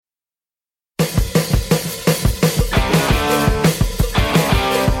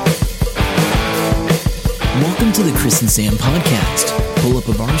to the Chris and Sam podcast. Pull up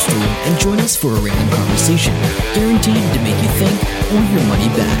a bar stool and join us for a random conversation, guaranteed to make you think or your money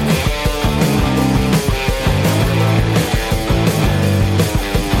back.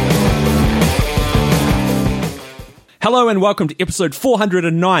 Hello and welcome to episode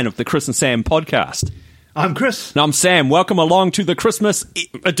 409 of the Chris and Sam podcast. I'm Chris. And I'm Sam. Welcome along to the Christmas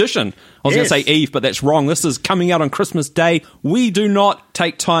edition. I was going to say Eve, but that's wrong. This is coming out on Christmas Day. We do not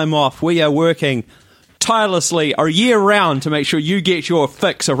take time off. We are working tirelessly a year round to make sure you get your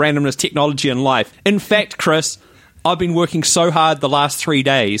fix of randomness, technology, and life. In fact, Chris, I've been working so hard the last 3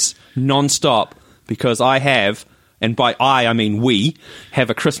 days, non-stop, because I have, and by I mean we, have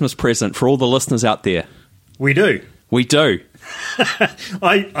a Christmas present for all the listeners out there. We do. We do.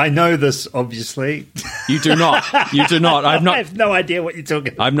 I know this, obviously. You do not. You do not. I have no idea what you're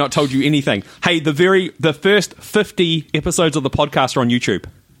talking about. I've not told you anything. Hey, the first 50 episodes of the podcast are on YouTube.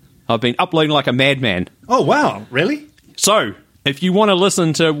 I've been uploading like a madman. Oh, wow. Really? So, if you want to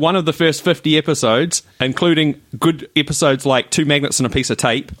listen to one of the first 50 episodes, including good episodes like 2 Magnets and a Piece of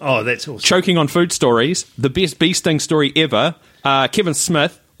Tape. Oh, that's awesome. Choking on Food Stories, the best bee sting story ever, Kevin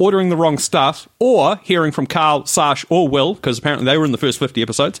Smith, ordering the wrong stuff, or hearing from Carl, Sash, or Will, because apparently they were in the first 50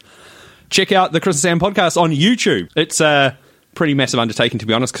 episodes, check out the Chris and Sam podcast on YouTube. It's a pretty massive undertaking, to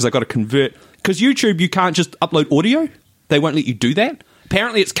be honest, because I've got to convert. Because YouTube, you can't just upload audio. They won't let you do that.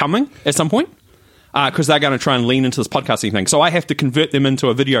 Apparently it's coming at some point, because they're going to try and lean into this podcasting thing. So I have to convert them into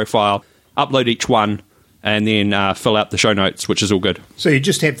a video file, upload each one, and then fill out the show notes, which is all good. So you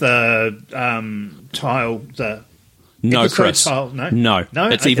just have the No, Chris. Tile, no.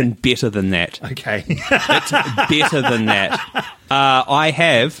 It's even better than that. Okay. It's better than that. I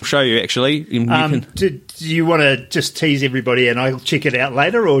have, I'll show you actually. Do you want to just tease everybody and I'll check it out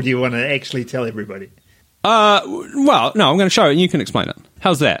later, or do you want to actually tell everybody? Well, no, I'm going to show it and you can explain it.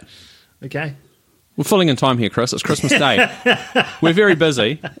 How's that? Okay. We're filling in time here, Chris. It's Christmas Day. We're very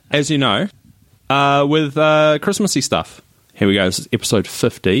busy, as you know, with Christmassy stuff. Here we go. This is episode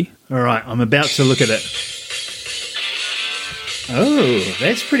 50. All right. I'm about to look at it. Oh,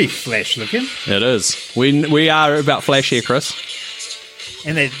 that's pretty flash looking. It is. We are about flash here, Chris.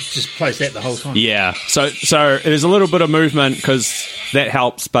 And it just plays that the whole time. Yeah. So there's a little bit of movement because that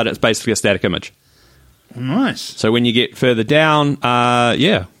helps, but it's basically a static image. Nice. So when you get further down,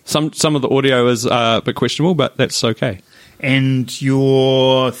 some of the audio is a bit questionable, but that's okay. And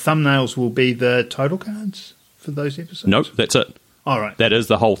your thumbnails will be the title cards for those episodes? Nope, that's it. All right. That is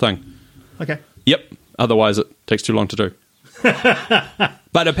the whole thing. Okay. Yep. Otherwise, it takes too long to do.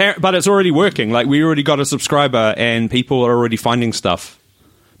 But it's already working. Like, we already got a subscriber, and people are already finding stuff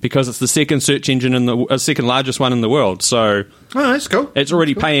because it's the second search engine in the second largest one in the world. So, that's cool. It's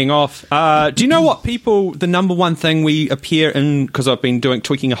already paying off. Do you know what the number one thing we appear in? Because I've been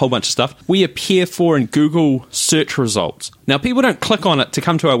tweaking a whole bunch of stuff. We appear for in Google search results. Now, people don't click on it to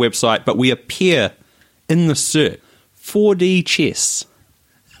come to our website, but we appear in the search. 4D chess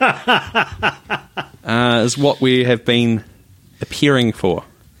is what we have been appearing for.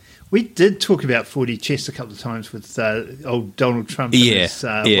 We did talk about 4D chess a couple of times with old Donald Trump and his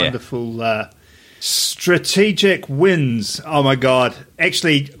wonderful strategic wins. Oh my God.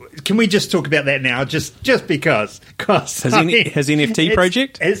 Actually, can we just talk about that now? Just because. His NFT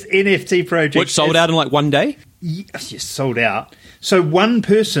project? His NFT project. Which sold out in like one day? Yes, sold out. So one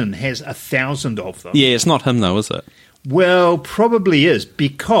person has 1,000 of them. Yeah, it's not him though, is it? Well, probably is,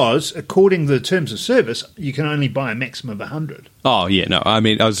 because according to the terms of service, you can only buy a maximum of 100. Oh, yeah, no, I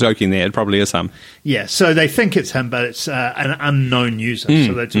mean, I was joking there. It probably is him. Yeah, so they think it's him, but it's an unknown user,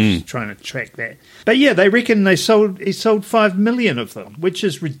 so they're just trying to track that. But yeah, they reckon he sold 5 million of them, which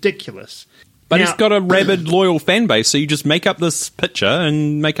is ridiculous. But he's got a rabid, loyal fan base, so you just make up this picture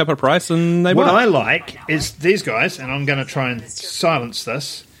and make up a price and they buy it. What I like is these guys, and I'm going to try and silence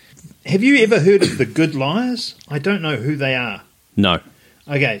this. Have you ever heard of the Good Liars? I don't know who they are. No.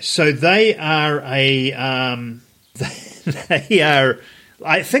 Okay, so they are they are,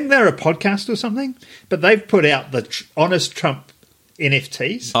 I think they're a podcast or something, but they've put out the Honest Trump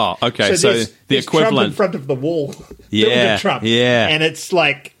NFTs. Oh, okay, so the equivalent. Trump in front of the wall. Yeah, Trump. yeah. And it's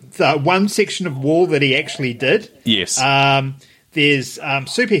like the one section of wall that he actually did. Yes. There's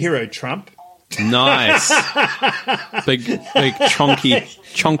superhero Trump. Nice. big chonky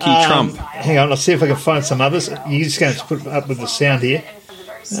Trump. Hang on, I'll see if I can find some others. You're just going to put up with the sound here.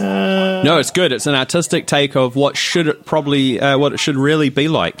 No, it's good. It's an artistic take of what it should really be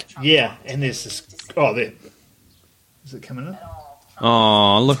like. Yeah, and there's this. Oh, there. Is it coming up?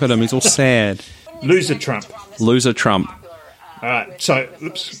 Oh, look at him. He's all sad. Loser Trump. All right, so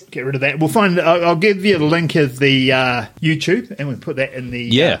oops, get rid of that. We'll find. I'll give you a link of the YouTube, and we'll put that in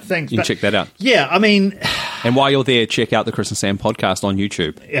the thing. You can check that out. Yeah, I mean, and while you're there, check out the Chris and Sam podcast on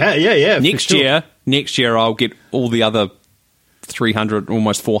YouTube. Yeah. Next year, I'll get all the other 300,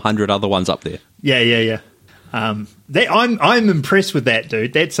 almost 400 other ones up there. Yeah. I'm impressed with that,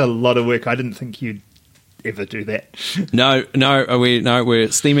 dude. That's a lot of work. I didn't think you'd ever do that. No,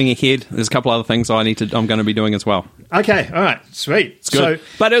 we're steaming ahead. There's a couple other things I'm going to be doing as well. Okay, all right, sweet. It's good.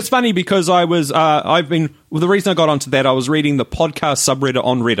 But it's funny because the reason I got onto that, I was reading the podcast subreddit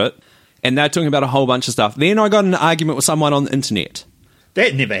on Reddit, and they're talking about a whole bunch of stuff. Then I got in an argument with someone on the internet.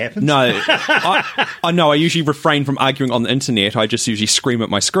 That never happens. No, I know. I usually refrain from arguing on the internet. I just usually scream at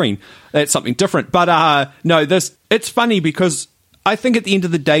my screen. That's something different. But it's funny because I think at the end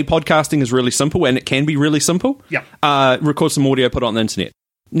of the day, podcasting is really simple, and it can be really simple. Yeah. Record some audio, put it on the internet.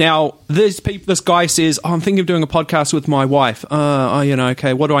 Now, this guy says, I'm thinking of doing a podcast with my wife.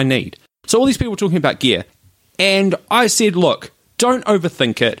 Okay, what do I need? So all these people talking about gear. And I said, look, don't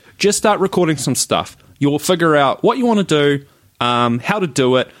overthink it. Just start recording some stuff. You'll figure out what you want to do, how to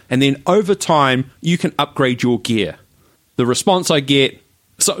do it, and then over time, you can upgrade your gear. The response I get,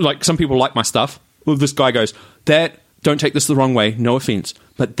 some people like my stuff. Well, this guy goes, don't take this the wrong way, no offense,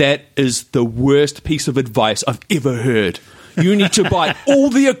 but that is the worst piece of advice I've ever heard. You need to buy all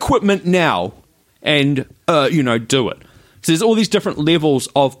the equipment now and, do it. So there's all these different levels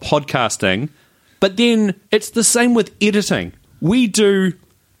of podcasting, but then it's the same with editing. We do,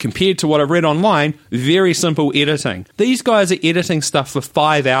 compared to what I've read online, very simple editing. These guys are editing stuff for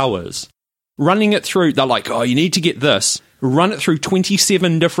 5 hours, running it through. They're like, you need to get this. Run it through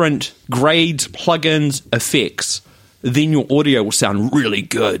 27 different grades, plugins, effects. Then your audio will sound really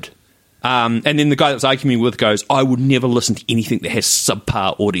good. And then the guy that was arguing with goes, I would never listen to anything that has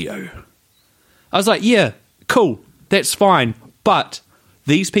subpar audio. I was like, yeah, cool, that's fine. But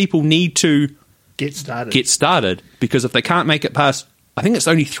these people need to get started because if they can't make it past, I think it's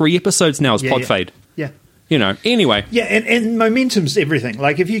only 3 episodes now as Podfade. Yeah. Anyway. Yeah, and momentum's everything.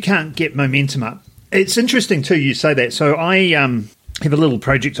 Like, if you can't get momentum up, it's interesting too you say that. So I have a little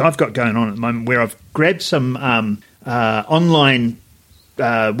project I've got going on at the moment where I've grabbed some online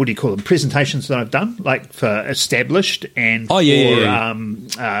presentations that I've done, like for Established and for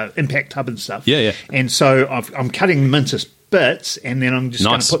Impact Hub and stuff. Yeah. And so I'm cutting them into bits, and then I'm just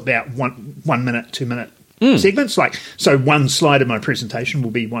going to put about 1 minute, 2 minute segments. Like, so one slide of my presentation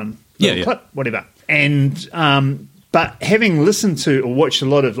will be one clip, whatever. And but having listened to or watched a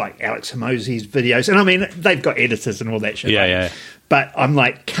lot of like Alex Hormozi's videos, and I mean they've got editors and all that shit. Yeah. But I'm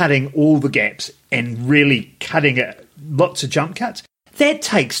like cutting all the gaps and really cutting it, lots of jump cuts. That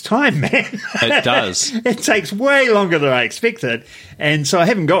takes time, man. It does. It takes way longer than I expected. And so I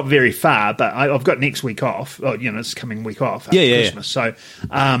haven't got very far, but I've got next week off. It's coming week off after Christmas. So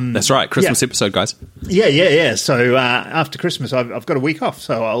that's right, Christmas episode, guys. Yeah. So after Christmas, I've got a week off.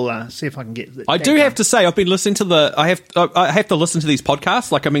 So I'll see if I can get it. I do have to say, I've been listening to I have to listen to these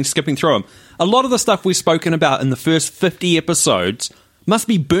podcasts. Like, I've been skipping through them. A lot of the stuff we've spoken about in the first 50 episodes must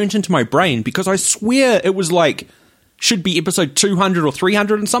be burnt into my brain because I swear it was like should be episode 200 or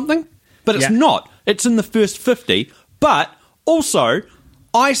 300 and something, but it's not. It's in the first 50. But also,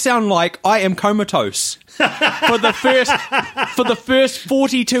 I sound like I am comatose for the first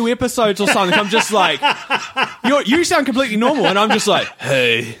 42 episodes or something. I'm just like, you sound completely normal, and I'm just like,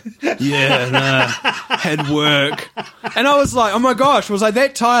 hey, had work, and I was like, oh my gosh, was I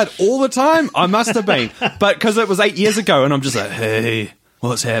that tired all the time? I must have been, but because it was 8 years ago, and I'm just like, hey,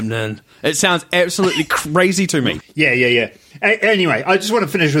 what's happening? It sounds absolutely crazy to me. Yeah. Anyway, I just want to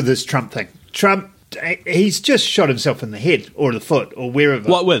finish with this Trump thing. Trump, he's just shot himself in the head or the foot or wherever.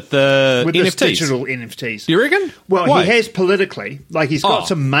 What, with the with NFTs? Digital NFTs. You reckon? Well, Why? He has politically. Like, he's got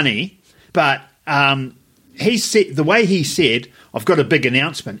some money, but he said, the way he said, I've got a big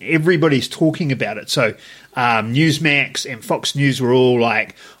announcement. Everybody's talking about it. So Newsmax and Fox News were all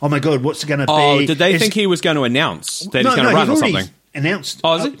like, oh my God, what's it going to be? Oh, did they think he was going to announce that he's going to run or something? Announced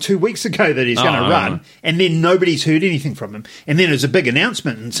 2 weeks ago that he's going to run, and then nobody's heard anything from him. And then there's a big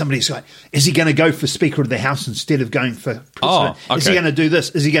announcement, and somebody's like, is he going to go for Speaker of the House instead of going for President? Is he going to do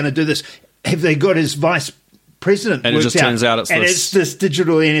this? Is he going to do this? Have they got his vice president and it just turns out it's this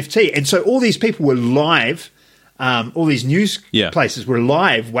digital NFT. And so all these people were live, all these news places were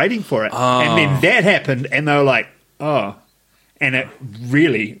live waiting for it. And then that happened, and they were like, and it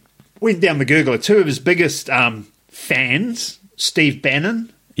really went down the gurgler. Two of his biggest fans, Steve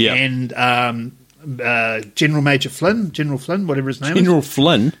Bannon and General Flynn, whatever his name is. General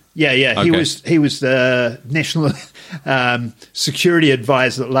Flynn? Yeah. Okay. He was the national security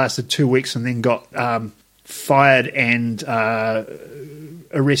advisor that lasted 2 weeks and then got fired and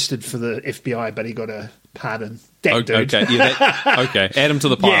arrested for the FBI, but he got a pardon. That dude. Okay, add him to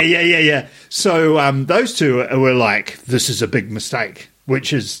the pile. Yeah. So those two were like, this is a big mistake,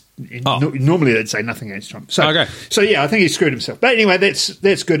 which is normally they'd say nothing against Trump. So yeah, I think he screwed himself. But anyway,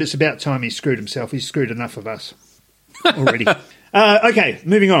 that's good. It's about time he screwed himself. He's screwed enough of us already. Okay,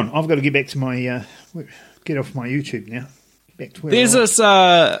 moving on. I've got to get back to my get off my YouTube now. Back to where There's this is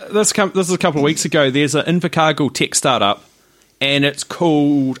a couple of weeks ago. There's an Invercargill tech startup. And it's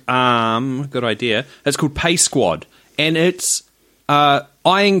called, good idea, it's called Pay Squad. And it's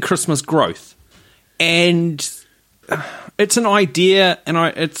eyeing Christmas growth. And it's an idea, and I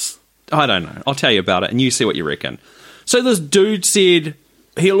don't know. I'll tell you about it, and you see what you reckon. So this dude said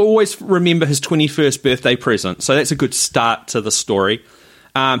he'll always remember his 21st birthday present. So that's a good start to the story.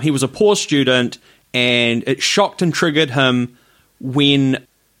 He was a poor student, and it shocked and triggered him when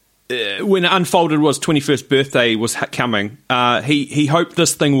it unfolded was 21st birthday was coming. He hoped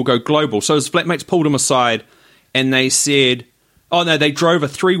this thing will go global. So his flatmates pulled him aside and they said, they drove a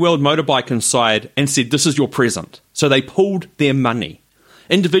 3-wheeled motorbike inside and said, this is your present. So they pooled their money.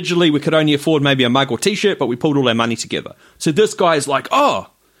 Individually, we could only afford maybe a mug or t-shirt, but we pulled all our money together. So this guy is like,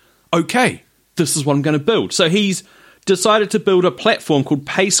 okay, this is what I'm going to build. So he's decided to build a platform called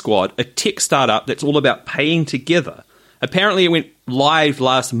Pay Squad, a tech startup that's all about paying together. Apparently, it went live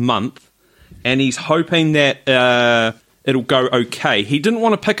last month, and he's hoping that it'll go okay. He didn't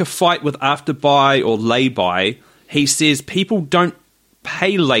want to pick a fight with afterbuy or lay-by. He says people don't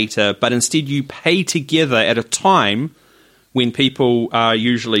pay later, but instead you pay together at a time when people are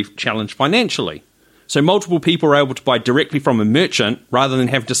usually challenged financially. So multiple people are able to buy directly from a merchant rather than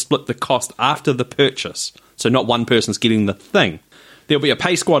have to split the cost after the purchase. So not one person's getting the thing. There'll be a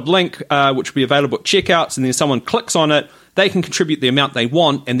Pay Squad link, which will be available at checkouts, and then someone clicks on it, they can contribute the amount they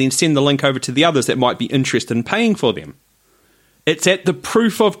want, and then send the link over to the others that might be interested in paying for them. It's at the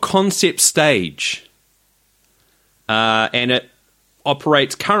proof of concept stage, and it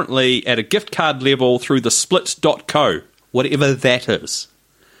operates currently at a gift card level through the split.co, whatever that is.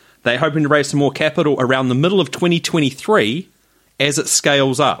 They're hoping to raise some more capital around the middle of 2023 as it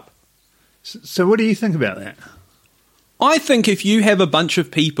scales up. So what do you think about that? I think if you have a bunch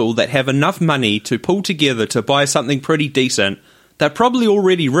of people that have enough money to pull together to buy something pretty decent, they're probably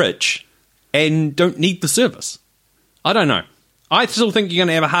already rich and don't need the service. I don't know. I still think you're going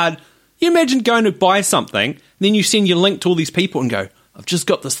to have a hard... You imagine going to buy something, then you send your link to all these people and go, I've just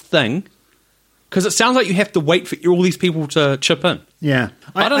got this thing. Because it sounds like you have to wait for all these people to chip in. Yeah.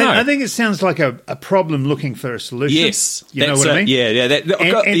 I don't know. I think it sounds like a problem looking for a solution. Yes. You know what I mean?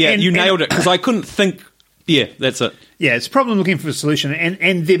 Yeah, you nailed it. Because I couldn't think... Yeah, that's it. Yeah, it's a problem looking for a solution.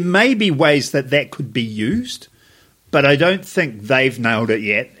 And there may be ways that could be used, but I don't think they've nailed it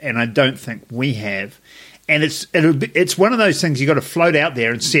yet, and I don't think we have. And it's one of those things you've got to float out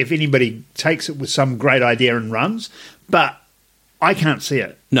there and see if anybody takes it with some great idea and runs. But I can't see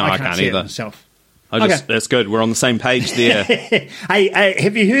it. No, I can't see either. It myself. That's good. We're on the same page there. Hey,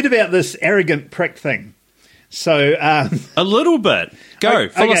 have you heard about this arrogant prick thing? So a little bit. Go.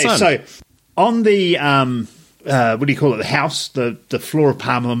 Fill us in. So on the what do you call it? The House, the floor of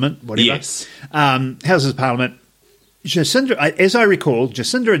Parliament, whatever. Yes. Houses of Parliament. Jacinda, as I recall,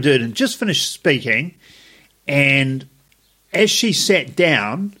 Jacinda Ardern just finished speaking, and as she sat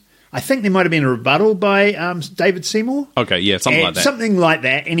down, I think there might have been a rebuttal by David Seymour. Okay, yeah, something like that. Something like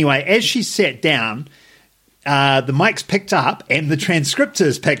that. Anyway, as she sat down, the mics picked up and the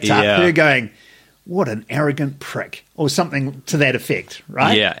transcriptors picked up her going, "What an arrogant prick," or something to that effect,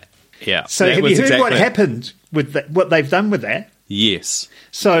 right? Yeah. So have you heard what happened with what they've done with that? Yes.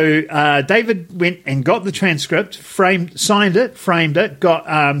 So David went and got the transcript, signed it, framed it, got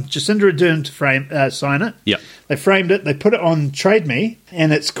Jacinda Ardern to sign it. Yeah. They framed it, they put it on Trade Me,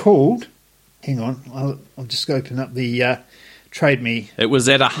 and it's called... Hang on, I'll just open up the Trade Me. It was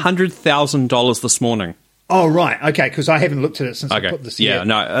at $100,000 this morning. Oh, right. Okay, because I haven't looked at it since I put this Yeah,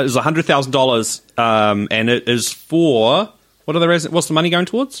 no, it was $100,000, and it is for... What's the money going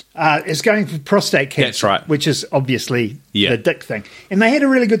towards? It's going for prostate cancer. That's right. Which is obviously the dick thing. And they had a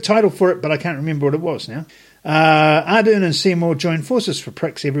really good title for it, but I can't remember what it was now. Ardern and Seymour joined forces for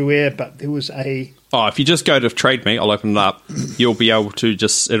pricks everywhere, but there was a... Oh, if you just go to Trade Me, I'll open it up. You'll be able to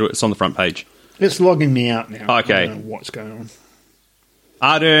it's on the front page. It's logging me out now. Okay. I don't know what's going on.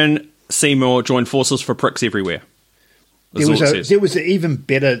 Ardern, Seymour joined forces for pricks everywhere. There was an even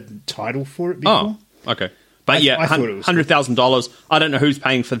better title for it before. Oh, okay. But I thought it was $100,000. I don't know who's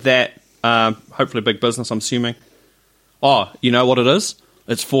paying for that. Hopefully a big business, I'm assuming. Oh, you know what it is?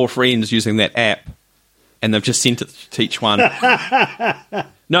 It's 4 friends using that app, and they've just sent it to each one.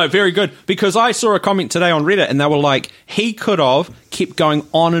 No, very good. Because I saw a comment today on Reddit, and they were like, he could have kept going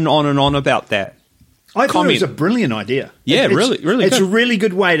on and on and on about that. I thought it was a brilliant idea. Yeah, really good. It's a really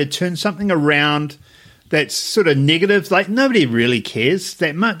good way to turn something around that's sort of negative. Like, nobody really cares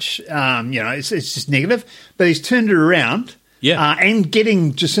that much. It's just negative. But he's turned it around. Yeah. And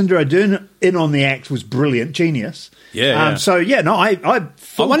getting Jacinda Ardern in on the act was brilliant. Genius. Yeah. So, I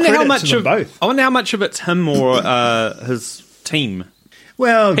wonder how much of both. I wonder how much of it's him or his team.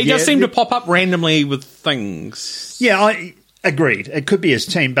 Well, he does seem to pop up randomly with things. Yeah, I agreed. It could be his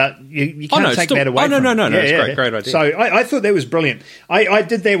team, but you can't take that away. No, from no. him. It's great idea. So I thought that was brilliant. I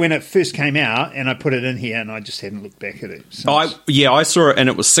did that when it first came out, and I put it in here, and I just hadn't looked back at it since. I saw it, and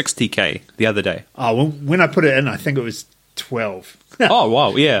it was 60K the other day. Oh, well, when I put it in, I think it was 12. Oh,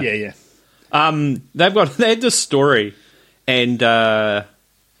 wow, yeah. Yeah. They had this story, and that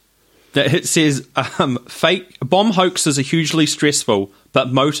it says, fake bomb hoaxes are hugely stressful, but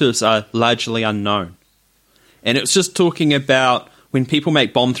motives are largely unknown. And it's just talking about when people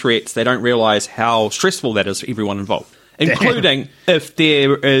make bomb threats, they don't realise how stressful that is for everyone involved, including if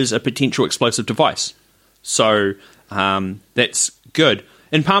there is a potential explosive device. So that's good.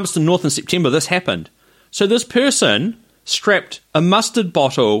 In Palmerston North in September, this happened. So this person strapped a mustard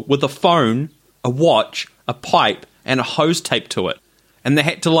bottle with a phone, a watch, a pipe, and a hose taped to it. And they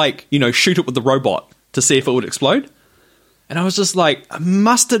had to, shoot it with the robot to see if it would explode. And I was just like, a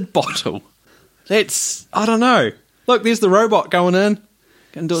mustard bottle? That's, I don't know. Look, there's the robot going in.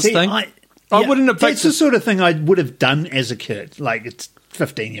 Can do its thing. I wouldn't have picked That's the sort of thing I would have done as a kid. Like, it's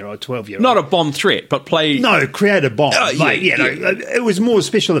 15-year-old, 12-year-old. Not a bomb threat, but create a bomb. It was more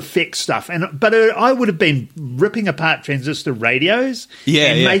special effects stuff. But I would have been ripping apart transistor radios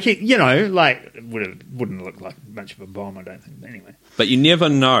and making, wouldn't look like much of a bomb, I don't think, anyway. But you never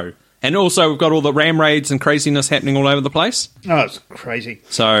know. And also, we've got all the ram raids and craziness happening all over the place. Oh, it's crazy.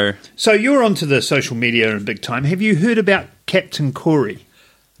 So you're onto the social media in big time. Have you heard about Captain Corey?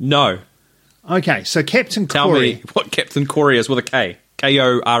 No. Okay, so Captain Tell Corey... me what Captain Corey is with a K.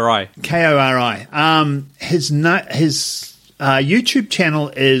 K-O-R-I. K-O-R-I. His YouTube channel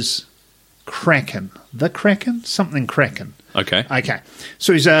is Kraken. The Kraken? Something Kraken. Okay.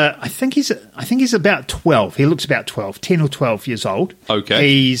 So I think he's about 12. He looks about 12, 10 or 12 years old. Okay.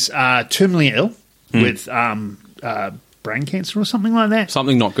 He's terminally ill with brain cancer or something like that.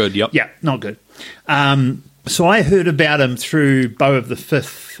 Something not good, yep. Yeah, not good. So I heard about him through Beau of the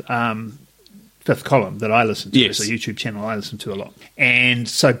Fifth Column that I listen to. Yes. It's a YouTube channel I listen to a lot. And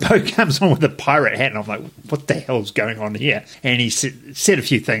so Beau comes on with a pirate hat, and I'm like, what the hell's going on here? And he said a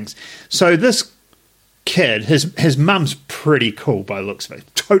few things. So this kid, his mum's pretty cool by the looks of it.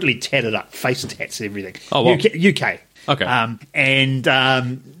 Totally tatted up, face tats, everything. Oh, wow. UK. Okay. And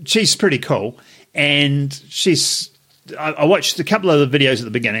she's pretty cool. And I watched a couple of the videos at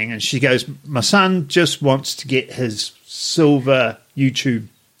the beginning, and she goes, my son just wants to get his silver YouTube.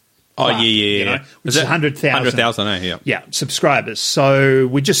 Oh, yeah. Which is 100,000. 100,000, Yeah, subscribers. So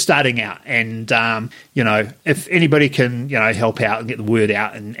we're just starting out. And, if anybody can, help out and get the word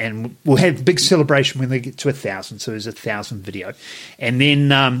out, and we'll have a big celebration when they get to 1,000. So there's 1,000 video. And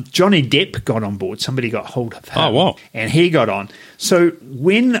then Johnny Depp got on board. Somebody got hold of him. Oh, wow. And he got on. So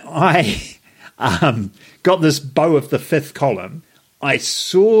when I got this Beau of the Fifth Column, I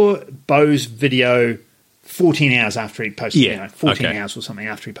saw Beau's video 14 hours after he posted it. 14 hours or something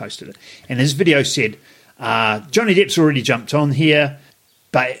after he posted it. And his video said, Johnny Depp's already jumped on here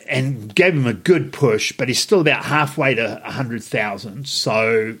and gave him a good push, but he's still about halfway to 100,000.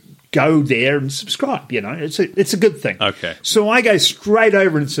 So go there and subscribe. It's a good thing. Okay. So I go straight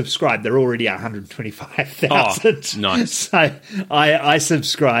over and subscribe. They're already 125,000. Oh, nice. So I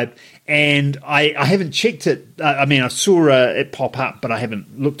subscribed. And I haven't checked it. I saw it pop up, but I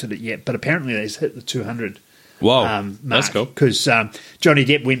haven't looked at it yet. But apparently they've hit the 200 Whoa, that's cool. Because Johnny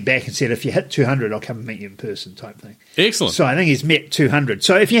Depp went back and said, if you hit 200, I'll come and meet you in person type thing. Excellent. So I think he's met 200.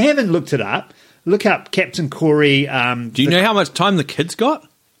 So if you haven't looked it up, look up Captain Corey. Do you know how much time the kid's got?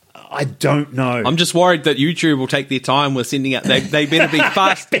 I don't know. I'm just worried that YouTube will take their time with sending out. They better be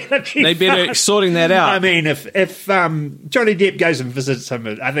fast. They better be sorting that out. I mean, if Johnny Depp goes and visits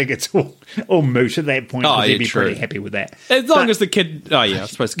him, I think it's all moot at that point. He'd be pretty happy with that. As long as the kid. Oh yeah, I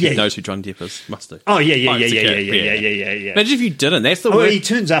suppose the kid knows who Johnny Depp is. Must do. Oh yeah. Imagine if you didn't. That's the word. He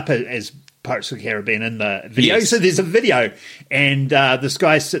turns up as Pirates of the Caribbean in the video. Yes. So there's a video, and this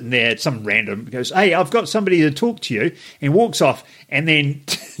guy's sitting there, some random, goes, hey, I've got somebody to talk to you, and walks off, and then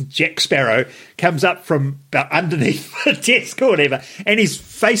Jack Sparrow comes up from underneath the desk or whatever, and he's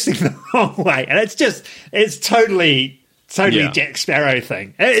facing the wrong way. And it's totally totally Jack Sparrow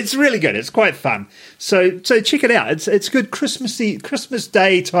thing. It's really good. It's quite fun. So check it out. It's good Christmas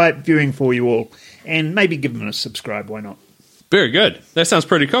Day type viewing for you all. And maybe give them a subscribe. Why not? Very good. That sounds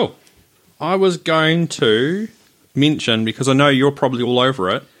pretty cool. I was going to mention, because I know you're probably all over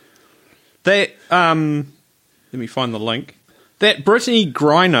it, that, let me find the link, that Brittany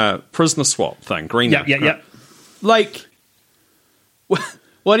Griner prisoner swap thing. Griner. Yeah. Like,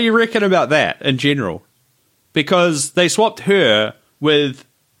 what do you reckon about that in general? Because they swapped her with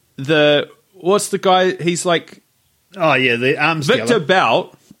what's the guy, he's like... Oh, yeah, the arms dealer. Victor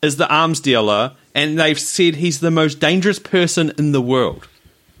Bout is the arms dealer, and they've said he's the most dangerous person in the world.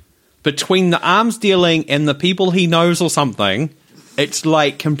 Between the arms dealing and the people he knows or something, it's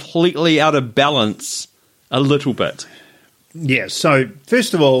like completely out of balance a little bit. Yeah, so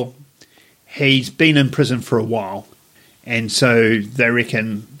first of all, he's been in prison for a while, and so they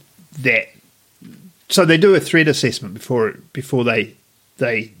reckon that... So they do a threat assessment before they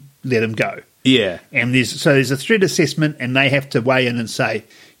let him go. Yeah. And there's a threat assessment, and they have to weigh in and say,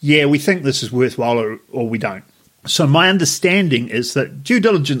 yeah, we think this is worthwhile or we don't. So my understanding is that due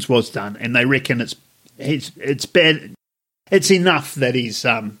diligence was done, and they reckon it's bad. It's enough that he's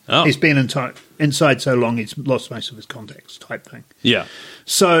been inside so long he's lost most of his contacts, type thing. Yeah.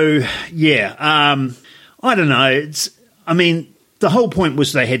 So yeah, I don't know. The whole point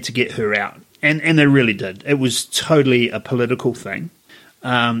was they had to get her out, and they really did. It was totally a political thing.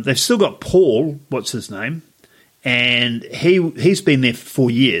 They've still got Paul, what's his name, and he's been there for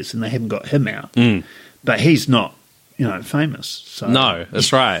 4 years, and they haven't got him out. But he's not, famous. So. No,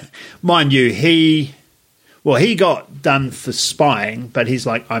 that's right. Mind you, he got done for spying, but he's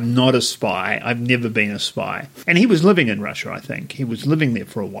like, I'm not a spy. I've never been a spy. And he was living in Russia, I think. He was living there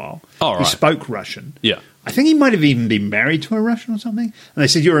for a while. Oh, right. He spoke Russian. Yeah. I think he might have even been married to a Russian or something. And they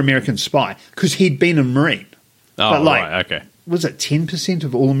said, you're an American spy, because he'd been a Marine. Oh, right, okay. Was it 10%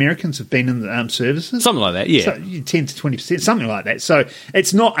 of all Americans have been in the armed services? Something like that, yeah. So 10 to 20%, something like that. So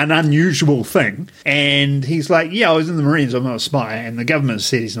it's not an unusual thing. And he's like, yeah, I was in the Marines, I'm not a spy. And the government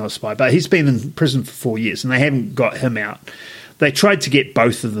said he's not a spy. But he's been in prison for 4 years, and they haven't got him out. They tried to get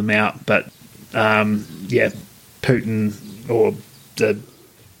both of them out, but, Putin or the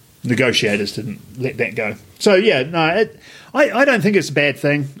negotiators didn't let that go. So, yeah, no, I don't think it's a bad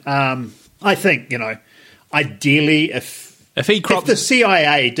thing. I think, ideally, if the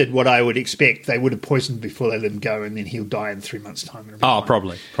CIA did what I would expect, they would have poisoned before they let him go, and then he'll die in 3 months' time. Oh,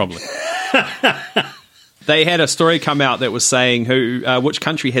 probably. They had a story come out that was saying which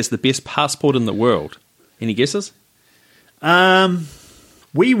country has the best passport in the world. Any guesses?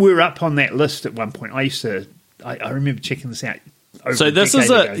 We were up on that list at one point. I remember checking this out. So this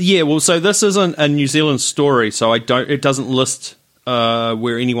isn't a New Zealand story. So it doesn't list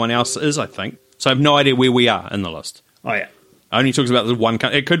where anyone else is, I think. So I have no idea where we are in the list. Oh yeah. Only talks about this one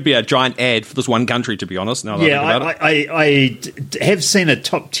country. It could be a giant ad for this one country, to be honest. Now that I have seen a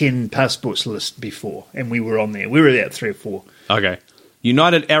top 10 passports list before, and we were on there. We were about 3 or 4. Okay.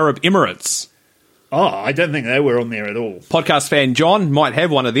 United Arab Emirates. Oh, I don't think they were on there at all. Podcast fan John might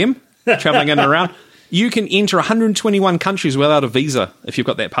have one of them, travelling in and around. You can enter 121 countries without a visa if you've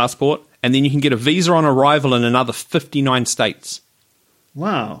got that passport, and then you can get a visa on arrival in another 59 states.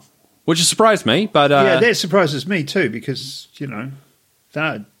 Wow. Which has surprised me, but... yeah, that surprises me too, because, you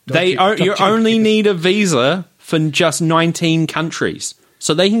only need a visa for just 19 countries.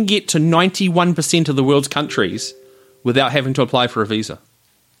 So they can get to 91% of the world's countries without having to apply for a visa.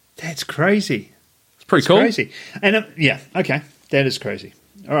 That's crazy. It's pretty cool. Crazy. And, okay, that is crazy.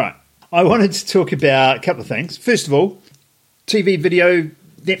 All right. I wanted to talk about a couple of things. First of all, TV, video,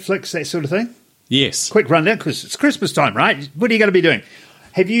 Netflix, that sort of thing. Yes. Quick rundown, because it's Christmas time, right? What are you going to be doing?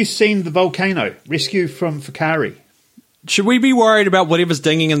 Have you seen The Volcano? Rescue from Fakari. Should we be worried about whatever's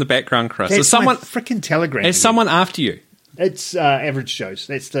dinging in the background, Chris? That's someone freaking telegram. Is someone after you? It's Average Joe's.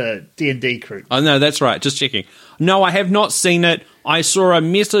 That's the D&D crew. Oh, no, that's right. Just checking. No, I have not seen it. I saw a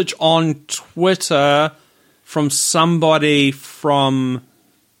message on Twitter from somebody from...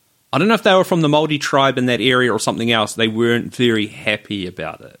 I don't know if they were from the Māori tribe in that area or something else. They weren't very happy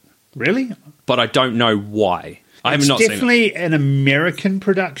about it. Really? But I don't know why. I have not seen it. It's definitely an American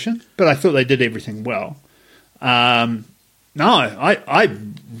production, but I thought they did everything well. No, I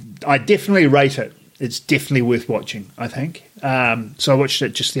definitely rate it. It's definitely worth watching, I think. So I watched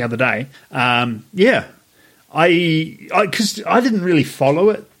it just the other day. Because I didn't really follow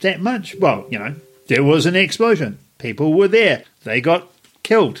it that much. Well, there was an explosion. People were there. They got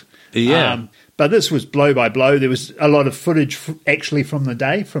killed. Yeah. But this was blow by blow. There was a lot of footage actually from the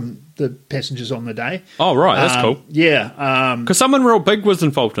day, from the passengers on the day. Oh, right. That's cool. Yeah. Because someone real big was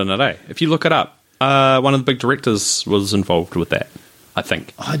involved in it, eh? If you look it up. One of the big directors was involved with that, I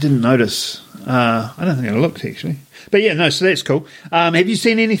think. I didn't notice. I don't think I looked, actually. But yeah, no, so that's cool. Have you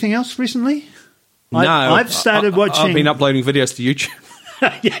seen anything else recently? No. I've started watching... I've been uploading videos to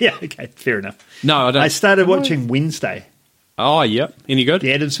YouTube. yeah, okay, fair enough. No, I don't. I started watching Wednesday. Oh, yeah. Any good?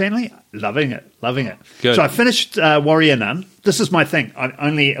 The Addams Family? Loving it. Good. So I finished Warrior Nun. This is my thing. I'm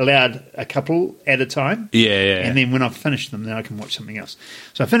only allowed a couple at a time. Yeah. And then when I've finished them, then I can watch something else.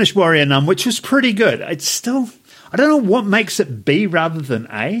 So I finished Warrior Nun, which was pretty good. It's still... I don't know what makes it B rather than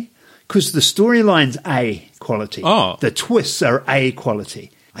A, because the storyline's A quality. Oh. The twists are A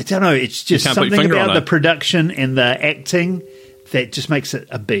quality. I don't know. It's just something about the production and the acting that just makes it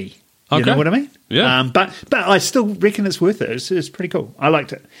a B. You know what I mean? Yeah. But I still reckon it's worth it. It's pretty cool. I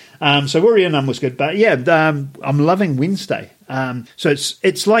liked it. So Warrior Nun was good. But yeah, I'm loving Wednesday. So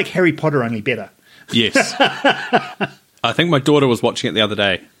it's like Harry Potter, only better. Yes. I think my daughter was watching it the other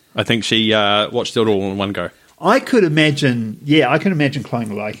day. I think she watched it all in one go. I could imagine Chloe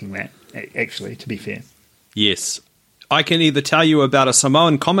liking that, actually, to be fair. Yes. I can either tell you about a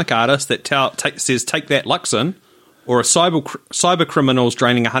Samoan comic artist that says, take that Luxon, or a cyber criminals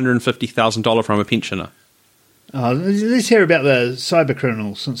draining $150,000 from a pensioner. Oh, let's hear about the cyber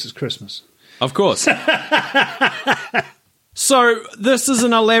criminals since it's Christmas. Of course. So, this is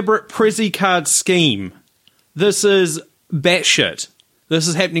an elaborate Prezi card scheme. This is batshit. This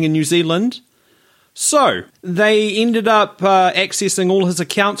is happening in New Zealand. So, they ended up accessing all his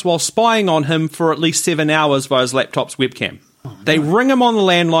accounts while spying on him for at least 7 hours via his laptop's webcam. Oh, they ring him on the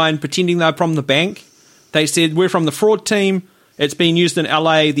landline, pretending they're from the bank. They said, we're from the fraud team. It's being used in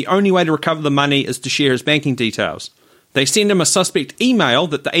LA. The only way to recover the money is to share his banking details. They send him a suspect email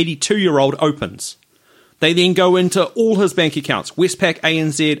that the 82-year-old opens. They then go into all his bank accounts, Westpac,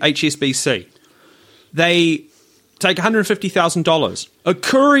 ANZ, HSBC. They take $150,000. A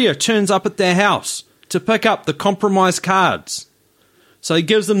courier turns up at their house to pick up the compromised cards. So he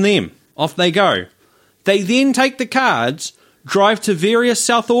gives them. Off they go. They then take the cards, drive to various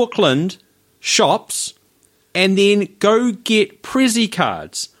South Auckland shops, and then go get Prezi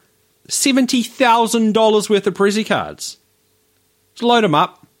cards. $70,000 worth of Prezi cards. Just load them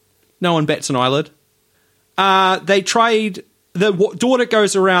up. No one bats an eyelid. They trade... The daughter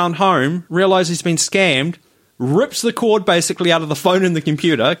goes around home, realises he's been scammed, rips the cord basically out of the phone and the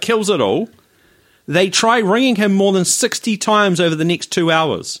computer, kills it all. They try ringing him more than 60 times over the next 2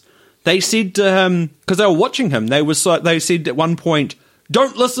 hours. They said to him, because they were watching him, they said at one point,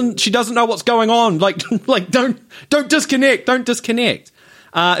 don't listen, she doesn't know what's going on. Like don't disconnect, don't disconnect.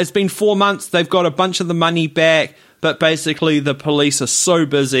 It's been 4 months, they've got a bunch of the money back, but basically the police are so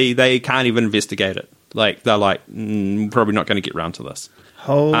busy, they can't even investigate it. Like, they're like, probably not going to get round to this.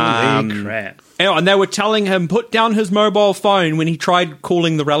 Holy crap. And they were telling him, put down his mobile phone when he tried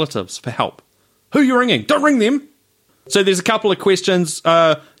calling the relatives for help. Who are you ringing? Don't ring them. So there's a couple of questions.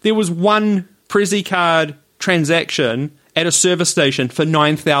 There was one Prezi card transaction at a service station for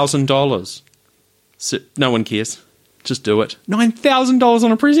 $9,000. So no one cares. Just do it. $9,000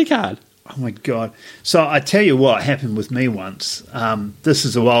 on a Prezi card. Oh, my God. So I tell you what happened with me once. This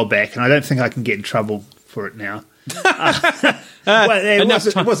is a while back, and I don't think I can get in trouble for it now. It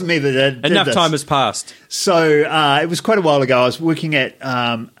wasn't me that did enough this. time has passed. So it was quite a while ago. I was working at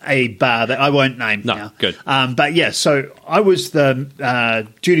a bar that I won't name now. Good. But yeah, so I was the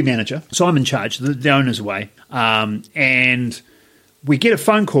duty manager. So I'm in charge. The owner's away. And we get a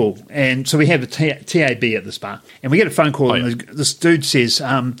phone call. And so we have a TAB at this bar. And we get a phone call, and this dude says,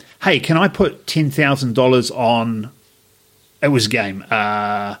 hey, can I put $10,000 on... It was a game.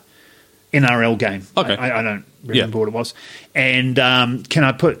 NRL game. Okay. I don't remember what it was. And can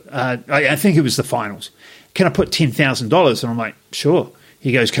I put, I think it was the finals. Can I put $10,000? And I'm like, sure.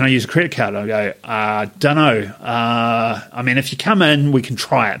 He goes, can I use a credit card? I go, don't know. I mean, if you come in, we can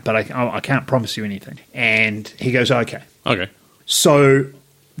try it, but I can't promise you anything. And he goes, okay. Okay. So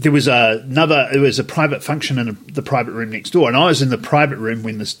there was a private function in the private room next door, and I was in the private room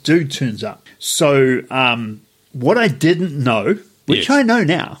when this dude turns up. So what I didn't know, which I know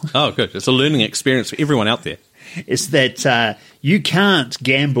now. Oh, good. It's a learning experience for everyone out there. Is that you can't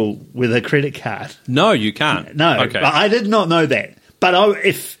gamble with a credit card. No, you can't. No, okay. I did not know that. But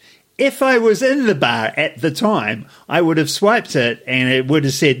if I was in the bar at the time, I would have swiped it and it would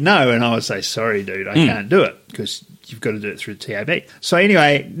have said no, and I would say, sorry, dude, I can't do it because you've got to do it through TAB. So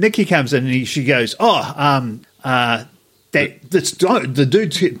anyway, Nikki comes in and she goes, the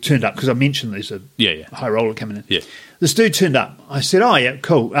dude turned up because I mentioned there's a high roller coming in. Yeah. This dude turned up. I said, oh, yeah,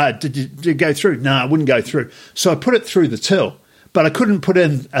 cool. Did it go through? No, I wouldn't go through. So I put it through the till, but I couldn't put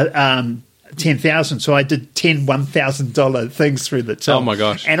in 10,000. So I did 10 $1,000 things through the till. Oh, my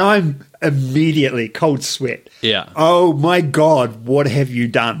gosh. And I'm immediately cold sweat. Yeah. Oh, my God, what have you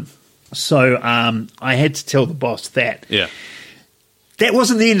done? So I had to tell the boss that. Yeah. That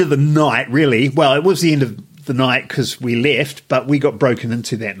wasn't the end of the night, really. Well, it was the end of the night because we left, but we got broken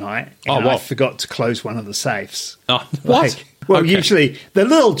into that night. And I forgot to close one of the safes. Oh, what? Usually the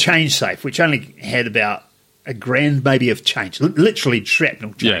little change safe, which only had about $1,000 maybe of change, literally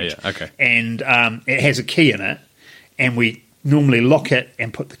shrapnel change. Yeah, okay. And it has a key in it, and we normally lock it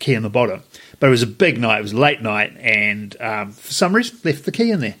and put the key in the bottom. But it was a big night, it was a late night, and for some reason left the key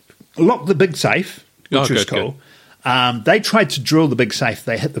in there. Locked the big safe, which was cool. They tried to drill the big safe.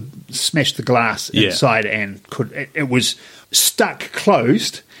 They smashed the glass inside, and it was stuck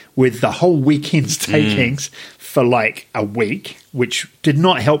closed with the whole weekend's takings for like a week, which did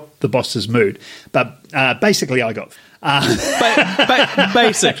not help the boss's mood. But basically, I got.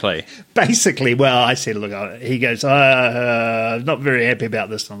 Basically, well, I said, look, he goes, I'm not very happy about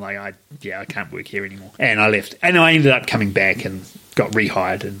this. And I'm like, I can't work here anymore. And I left. And I ended up coming back and got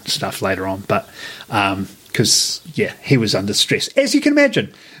rehired and stuff later on. But because, he was under stress. As you can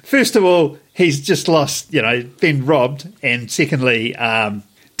imagine, first of all, he's just lost, been robbed. And secondly,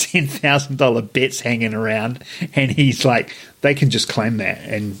 $10,000 bets hanging around. And he's like, they can just claim that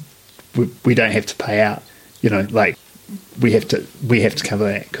and we don't have to pay out. We have to cover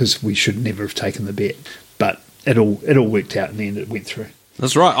that because we should never have taken the bet. But it all worked out in the end. It went through.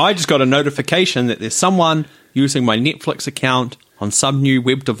 That's right. I just got a notification that there's someone using my Netflix account on some new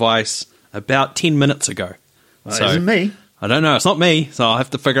web device about 10 minutes ago. Well, it isn't me. I don't know. It's not me, so I'll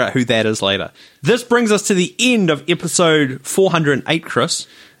have to figure out who that is later. This brings us to the end of episode 408, Chris.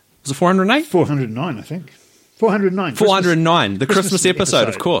 Was it 408? 409, I think. 409. 409, the Christmas episode,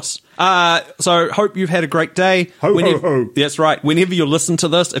 of course. So hope you've had a great day. Ho, ho. That's right. Whenever you listen to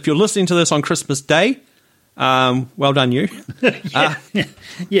this, if you're listening to this on Christmas Day, well done you.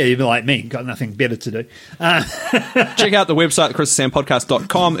 You'd be like me, got nothing better to do. Check out the website,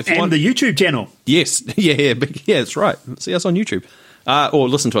 chrisandsampodcast.com. If you want the YouTube channel. Yes, yeah, that's right. See us on YouTube. Or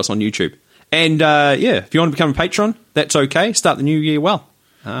listen to us on YouTube. And if you want to become a patron, that's okay. Start the new year well.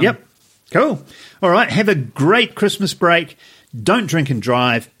 Yep. Cool. All right. Have a great Christmas break. Don't drink and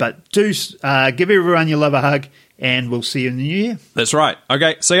drive, but do give everyone your love a hug, and we'll see you in the new year. That's right.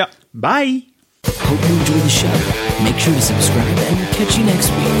 Okay. See ya. Bye. Hope you enjoyed the show. Make sure to subscribe, and we'll catch you next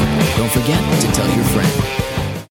week. Don't forget,